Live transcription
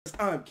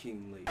I'm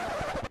KingLee.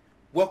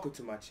 Welcome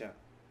to my channel.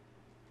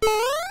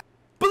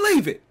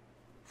 Believe it!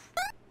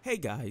 Hey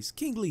guys,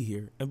 KingLee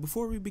here, and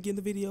before we begin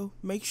the video,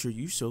 make sure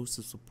you show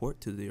some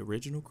support to the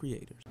original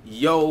creators.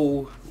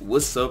 Yo,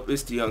 what's up?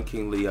 It's the young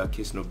KingLee,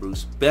 Kiss No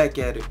Bruce, back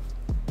at it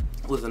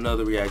with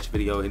another reaction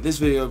video. In this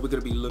video, we're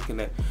going to be looking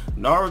at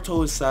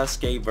Naruto and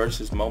Sasuke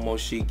versus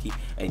Momoshiki.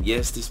 And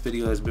yes, this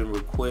video has been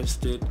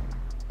requested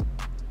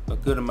a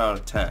good amount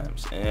of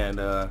times, and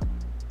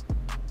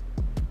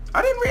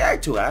I didn't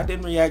react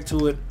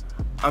to it.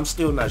 I'm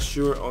still not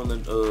sure on the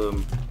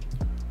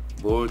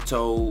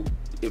Boruto,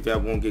 if I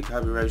won't get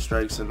copyright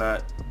strikes or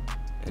not.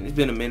 And it's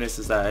been a minute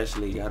since I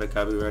actually got a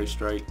copyright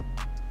strike.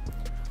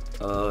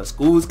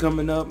 School's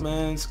coming up,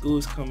 man.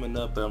 School's coming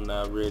up, but I'm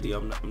not ready.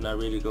 I'm not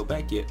ready to go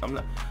back yet. I'm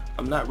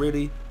not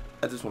ready.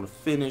 I just want to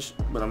finish,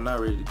 but I'm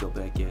not ready to go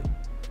back yet.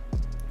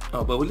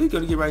 But we're just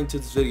gonna get right into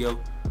this video.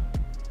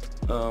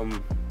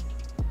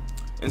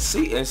 And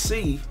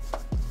see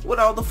what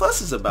all the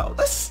fuss is about.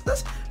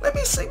 Let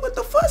me see what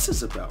the fuss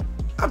is about.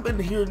 I've been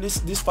hearing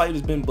this fight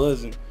has been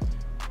buzzing.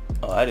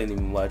 Oh, I didn't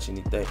even watch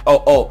anything.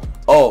 Oh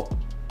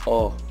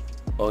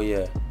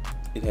yeah,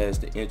 it has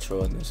the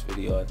intro in this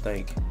video, I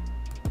think.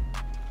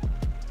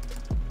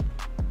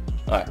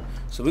 Alright,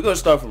 so we're gonna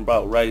start from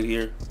about right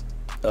here.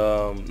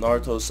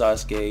 Naruto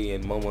Sasuke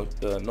and Momo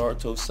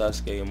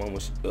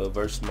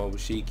versus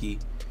Momoshiki,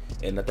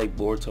 and I think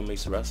Boruto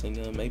makes the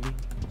Rasengan, maybe.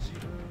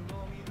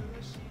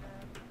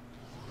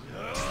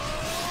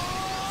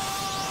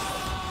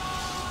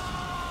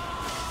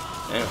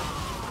 Damn.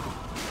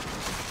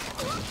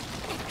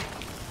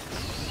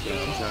 Yeah,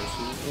 I'm trying to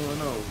see what's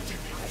going on.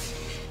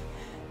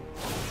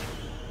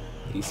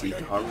 You see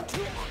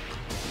Naruto?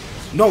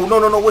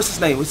 No. What's his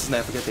name? I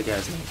forget that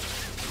guy's name.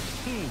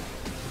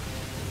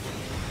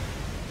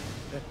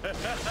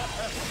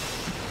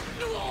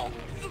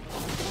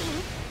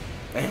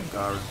 Damn,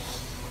 Gaara.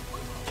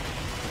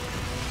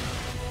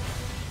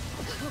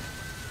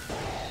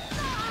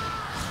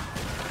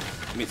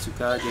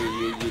 Mitsukage,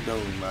 you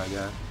doing, my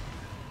guy?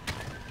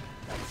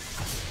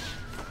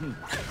 Oh,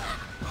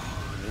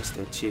 that's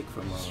that chick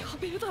from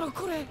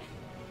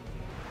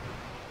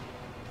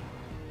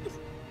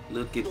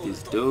look at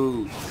this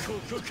dude.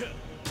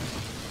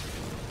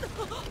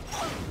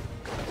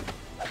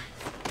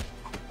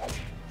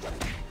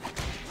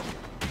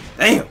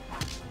 Damn.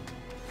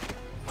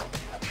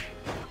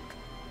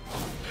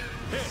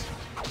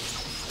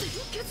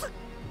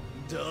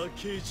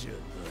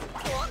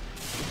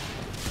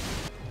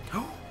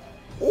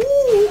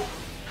 Ooh.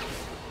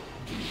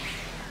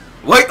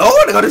 Wait,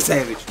 oh, they got a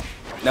savage.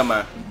 Never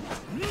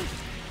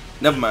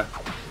mind.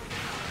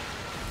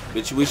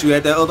 But you wish you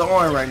had that other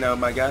arm right now,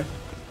 my guy.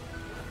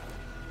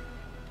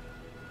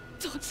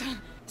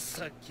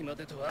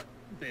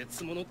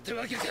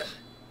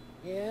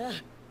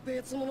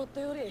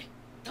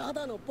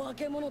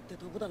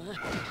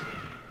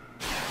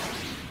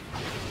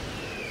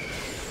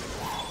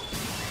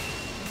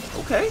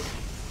 Okay.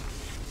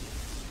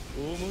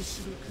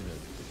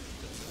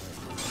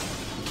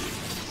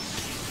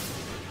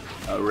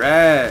 All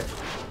right.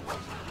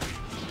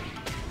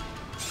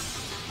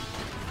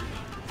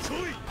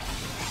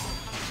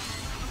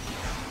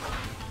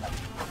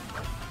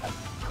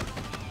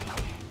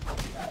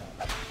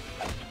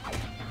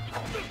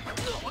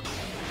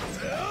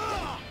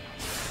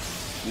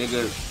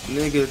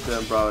 Nigga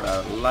done brought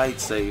out a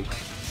lightsaber.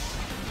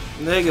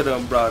 Nigga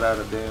done brought out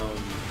a damn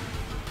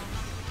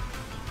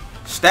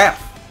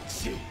staff.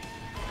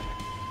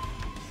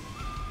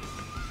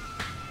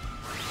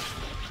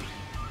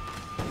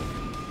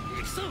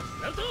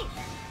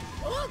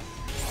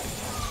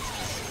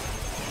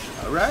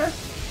 Alright.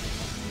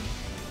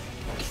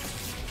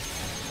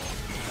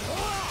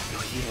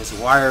 He has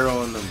wire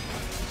on them.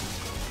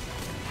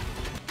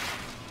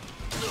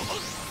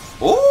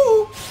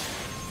 Ooh!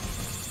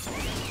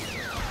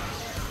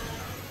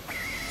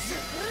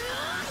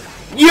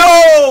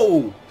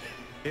 Yo!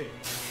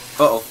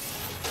 Uh-oh.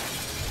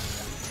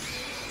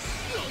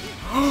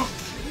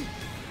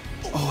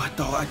 Oh,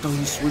 I thought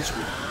he switched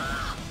with.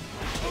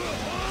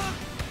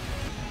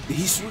 Did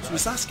he switch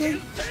with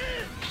Sasuke?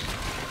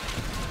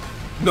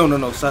 No.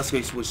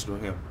 Sasuke switched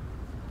with him.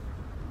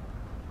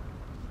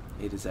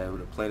 It is out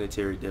with a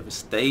planetary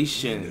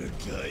devastation.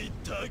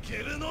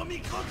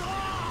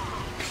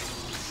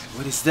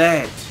 What is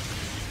that?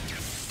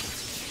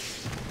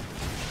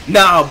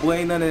 Nah, boy,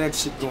 ain't none of that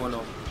shit going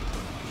on.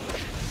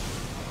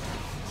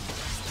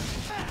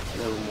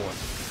 Never more.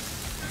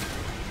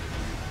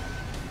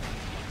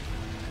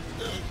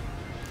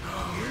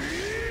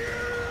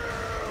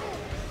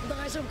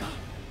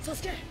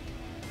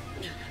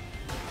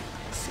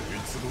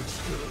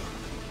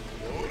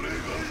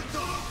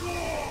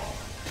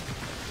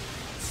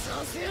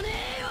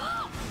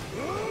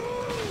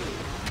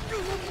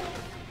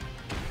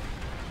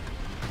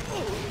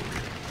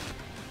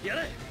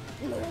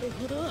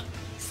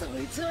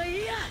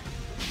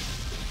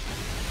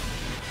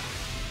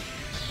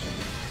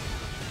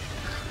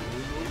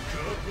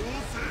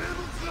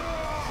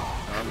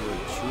 I'm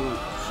with you,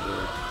 sir.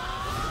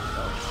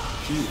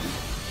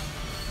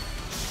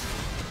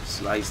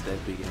 slice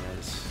that big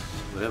ass,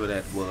 whatever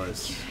that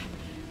was.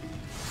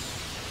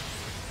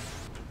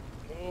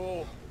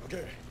 Oh,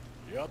 okay.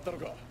 やったの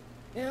か。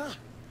いや、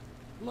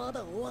ま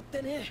だ終わっ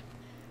てね。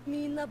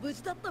みんな無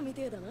事だったみ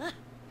てえだな。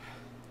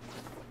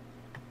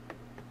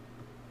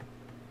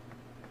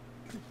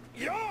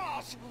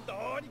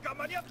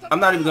I'm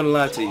not even gonna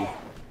lie to you.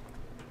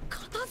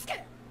 片付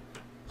け。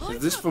 Is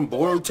this from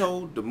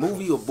Boruto, the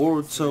movie, or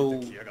Boruto,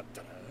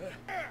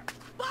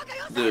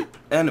 the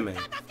anime?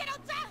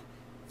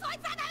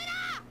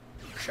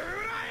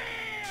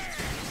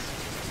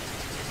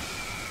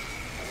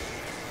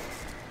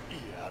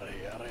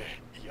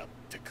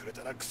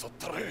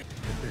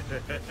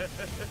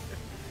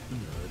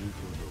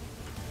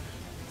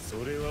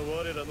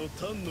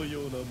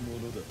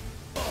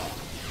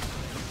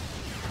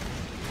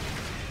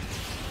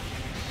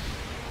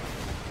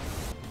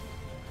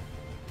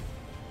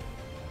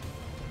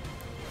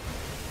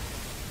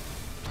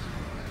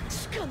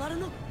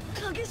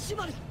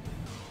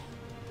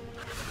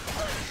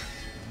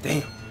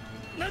 Damn.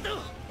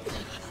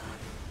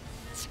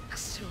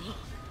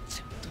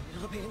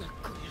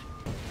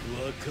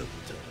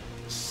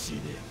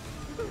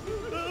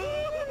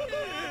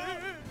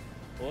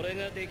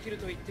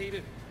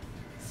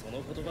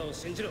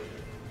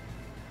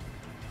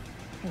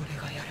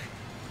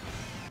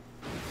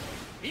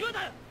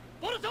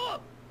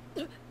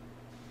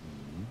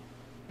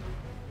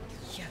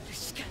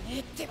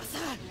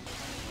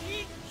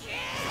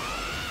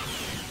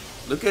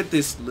 Look at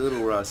this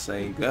little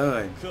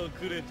Rasengan.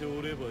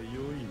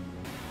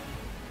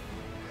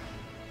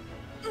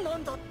 な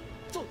んだ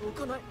届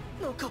かない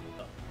のか。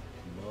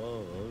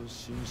Ooh!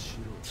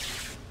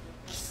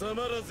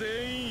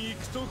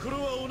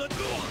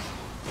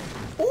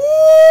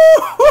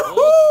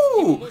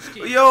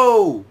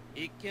 Yo!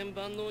 一見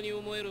万能に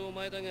思えるお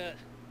前だが、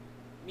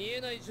見え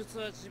ない術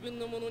は自分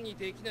のものに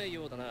できない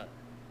ようだな。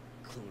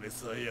これ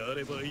さえあ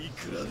ればい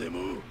くらで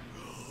も。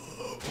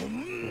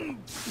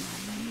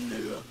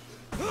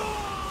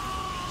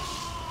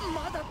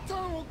まだター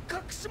ンを隠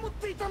し持っ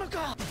ていたの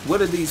か。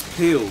 What are these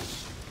pills?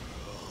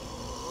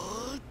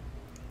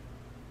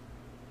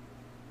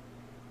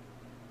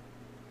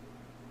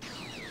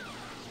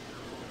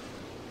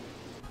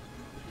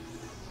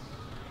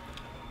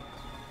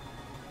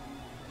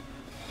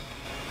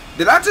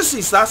 Did I just see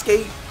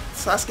Sasuke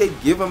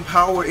give him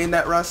power in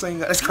that Rasengan?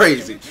 That's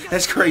crazy.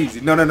 That's crazy.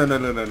 No.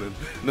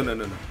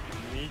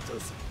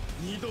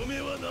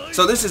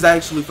 So this is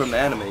actually from the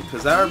anime,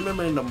 because I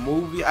remember in the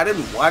movie, I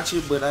didn't watch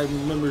it, but I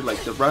remember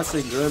like the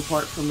Rasengan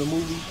part from the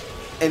movie,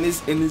 and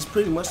it's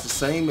pretty much the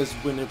same as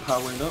when they're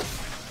powering up,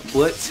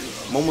 but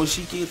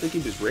Momoshiki, I think he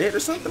was red or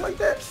something like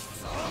that.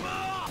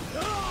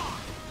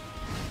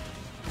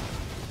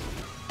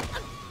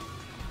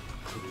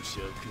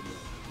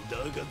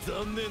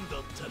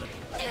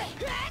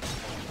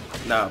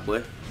 Nah,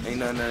 boy, ain't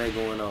nothing of that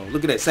going on.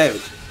 Look at that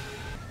savage.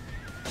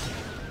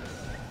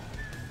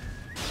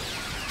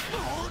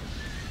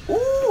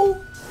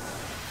 Ooh,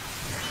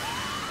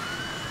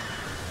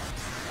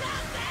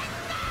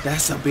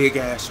 that's a big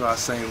ass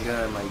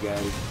Rasengan, my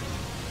guy.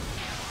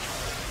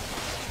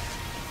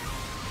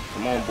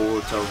 Come on,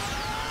 Boruto.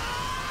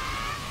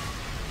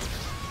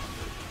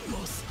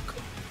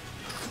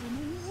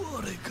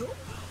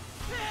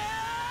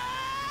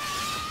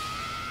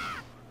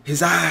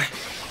 His eye.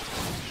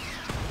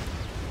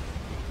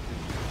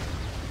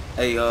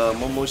 Hey,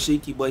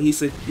 Momoshiki, but he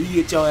said he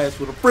hit your ass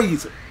with a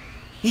freezer.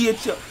 He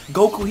hit your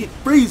Goku hit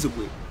freezer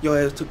with your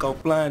ass took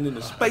off flying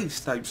into space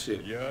type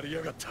shit.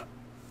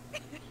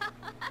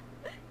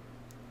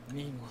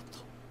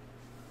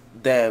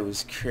 That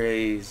was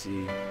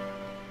crazy.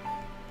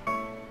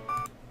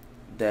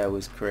 That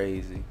was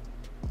crazy.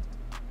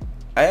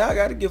 I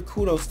gotta give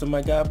kudos to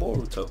my guy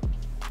Boruto.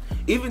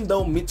 Even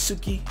though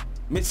Mitsuki,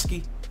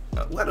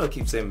 why do I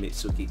keep saying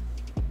Mitsuki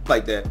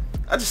like that?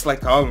 I just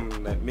like calling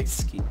him that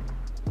Mitsuki,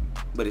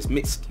 but it's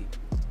Mitsuki,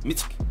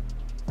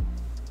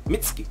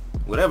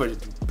 whatever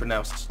it's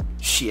pronounced.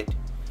 Shit,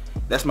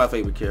 that's my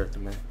favorite character,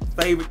 man.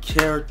 Favorite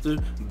character,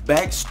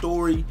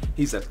 backstory.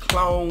 He's a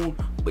clone,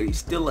 but he's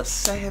still a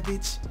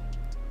savage.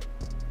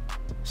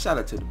 Shout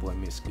out to the boy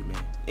Mitsuki,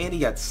 man. And he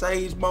got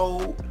Sage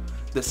Mode.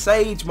 The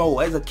Sage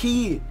Mode as a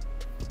kid,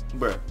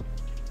 bruh.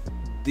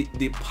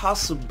 The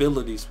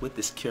possibilities with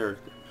this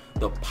character.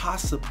 The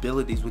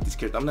possibilities with this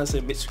character. I'm not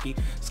saying Mitsuki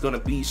is going to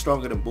be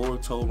stronger than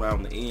Boruto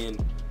around the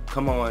end.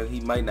 Come on, he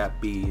might not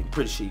be. I'm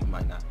pretty sure he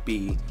might not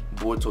be.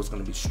 Boruto's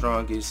going to be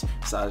strongest.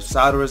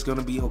 Sadara's going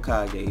to be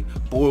Hokage.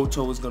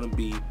 Boruto is going to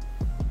be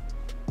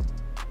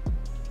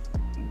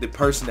the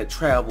person that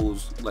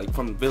travels like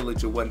from the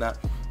village or whatnot.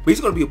 But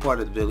he's going to be a part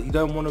of the village. He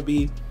doesn't want to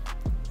be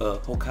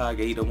Hokage.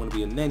 He don't want to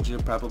be a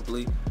ninja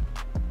probably.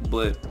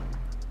 But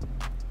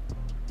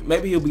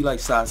maybe he'll be like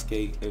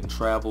Sasuke and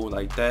travel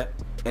like that.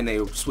 And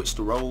they switch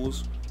the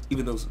roles.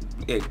 Even though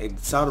and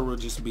Sadara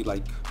just be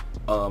like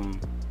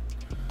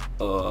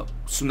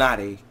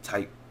Tsunade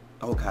type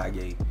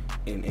Hokage.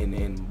 And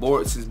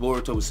since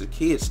Boruto was a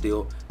kid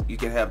still, you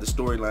can have the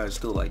storyline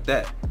still like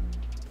that.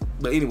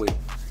 But anyway,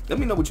 Let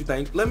me know what you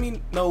think. Let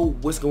me know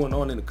what's going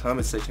on in the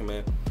comment section,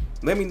 man.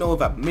 Let me know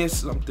if I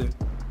missed something.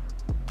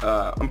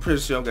 I'm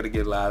pretty sure I'm gonna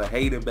get a lot of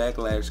hate and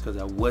backlash because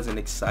I wasn't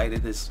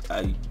excited as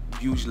I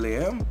usually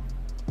am.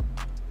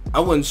 I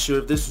wasn't sure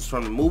if this was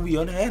from the movie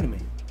or the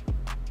anime.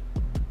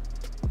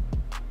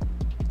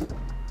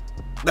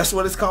 That's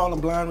what it's called, a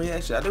blind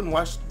reaction. I didn't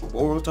watch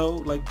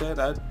Boruto like that.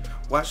 I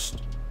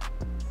watched,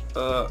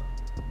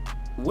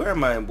 where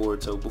am I in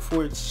Boruto?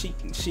 Before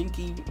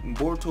Shinki and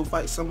Boruto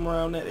fight, something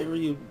around that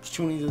area,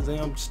 Chunin's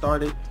exam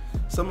started,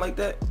 something like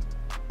that.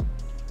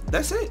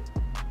 That's it.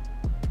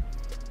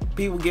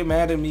 People get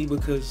mad at me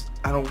because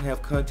I don't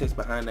have context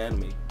behind the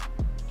anime.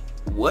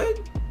 What?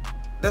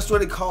 That's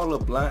what they call a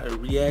blind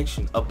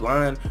reaction. A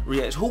blind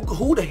reaction.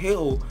 Who the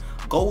hell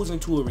goes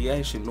into a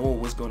reaction knowing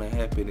what's gonna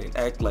happen and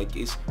act like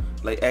it's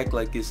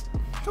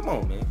come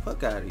on, man,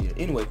 fuck out of here.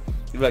 Anyway,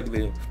 if you like the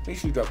video, make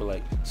sure you drop a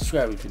like,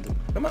 subscribe if you're new.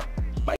 I'm out.